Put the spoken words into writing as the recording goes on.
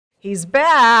He's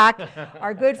back.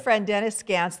 Our good friend Dennis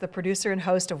Gantz, the producer and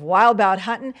host of Bout,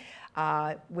 Huntin,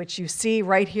 which you see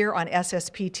right here on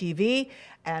SSPTV.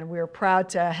 And we're proud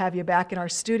to have you back in our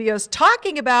studios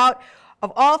talking about,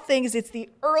 of all things, it's the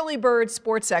Early Bird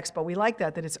Sports Expo. We like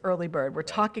that it's early bird. We're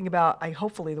talking about,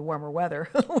 hopefully, the warmer weather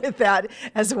with that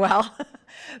as well.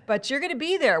 But you're going to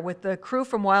be there with the crew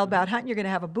from Bout Huntin. You're going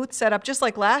to have a booth set up just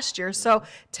like last year. So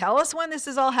tell us when this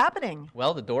is all happening.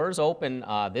 Well, the doors open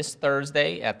this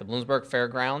Thursday at the Bloomsburg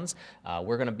Fairgrounds.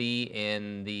 We're going to be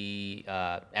in the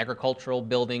agricultural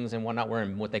buildings and whatnot. We're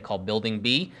in what they call Building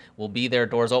B. We'll be there.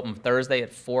 Doors open Thursday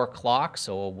at 4 o'clock.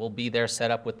 So we'll be there set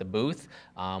up with the booth.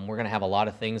 We're going to have a lot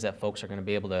of things that folks are going to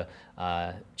be able to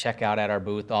check out at our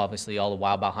booth. Obviously, all the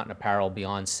Bout Huntin apparel will be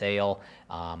on sale.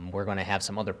 We're going to have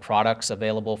some other products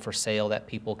available for sale that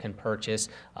people can purchase.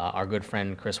 Our good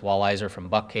friend Chris Walliser from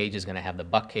Buck Cage is going to have the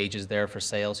buck cages there for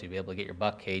sale, so you'll be able to get your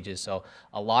buck cages. So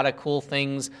a lot of cool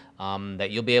things that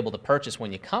you'll be able to purchase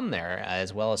when you come there,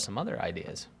 as well as some other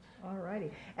ideas. All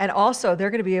righty. And also,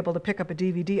 they're going to be able to pick up a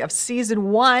DVD of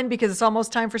Season 1 because it's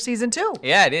almost time for Season 2.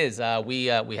 Yeah, it is. We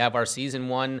have our Season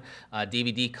 1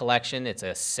 DVD collection. It's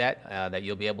a set that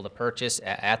you'll be able to purchase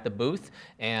at the booth.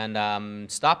 And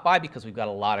stop by because we've got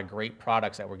a lot of great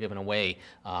products that we're giving away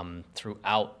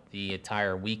throughout the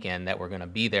entire weekend that we're going to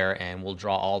be there, and we'll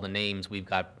draw all the names. We've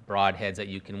got broadheads that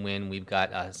you can win. We've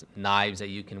got knives that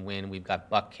you can win. We've got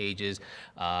buck cages,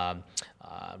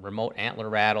 remote antler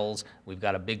rattles. We've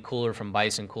got a big cooler from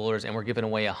Bison Coolers, and we're giving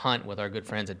away a hunt with our good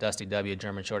friends at Dusty W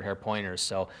German Shorthair Pointers.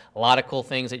 So a lot of cool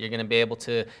things that you're going to be able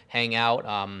to hang out.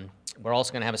 We're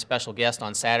also going to have a special guest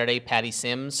on Saturday, Patty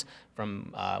Sims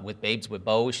from with Babes with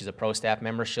Bow. She's a pro staff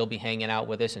member. She'll be hanging out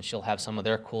with us, and she'll have some of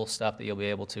their cool stuff that you'll be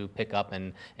able to pick up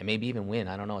and maybe even win.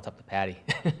 I don't know. It's up to Patty.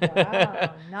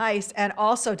 Wow, nice. And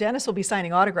also, Dennis will be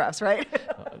signing autographs, right?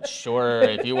 Sure,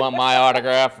 if you want my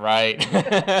autograph, right.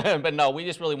 But no, we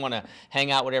just really want to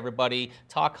hang out with everybody,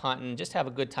 talk hunting, just have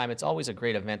a good time. It's always a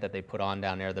great event that they put on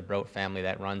down there, the Bout family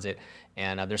that runs it.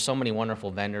 And there's so many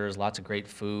wonderful vendors, lots of great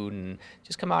food, and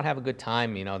just come out and have a good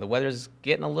time. You know, the weather's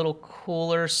getting a little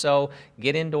cooler, so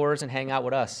get indoors and hang out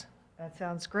with us. That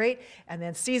sounds great. And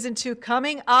then Season 2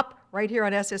 coming up right here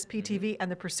on SSPTV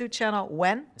and the Pursuit Channel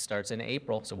when? It starts in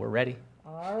April, so we're ready.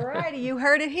 All righty, you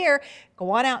heard it here.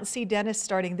 Go on out and see Dennis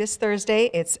starting this Thursday.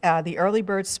 It's the Early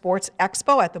Bird Sports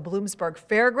Expo at the Bloomsburg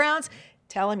Fairgrounds.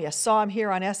 Tell him you saw him here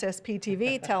on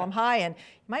SSPTV. Tell him hi, and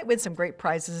you might win some great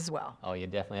prizes as well. Oh, you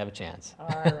definitely have a chance. All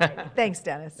right. Thanks,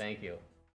 Dennis. Thank you.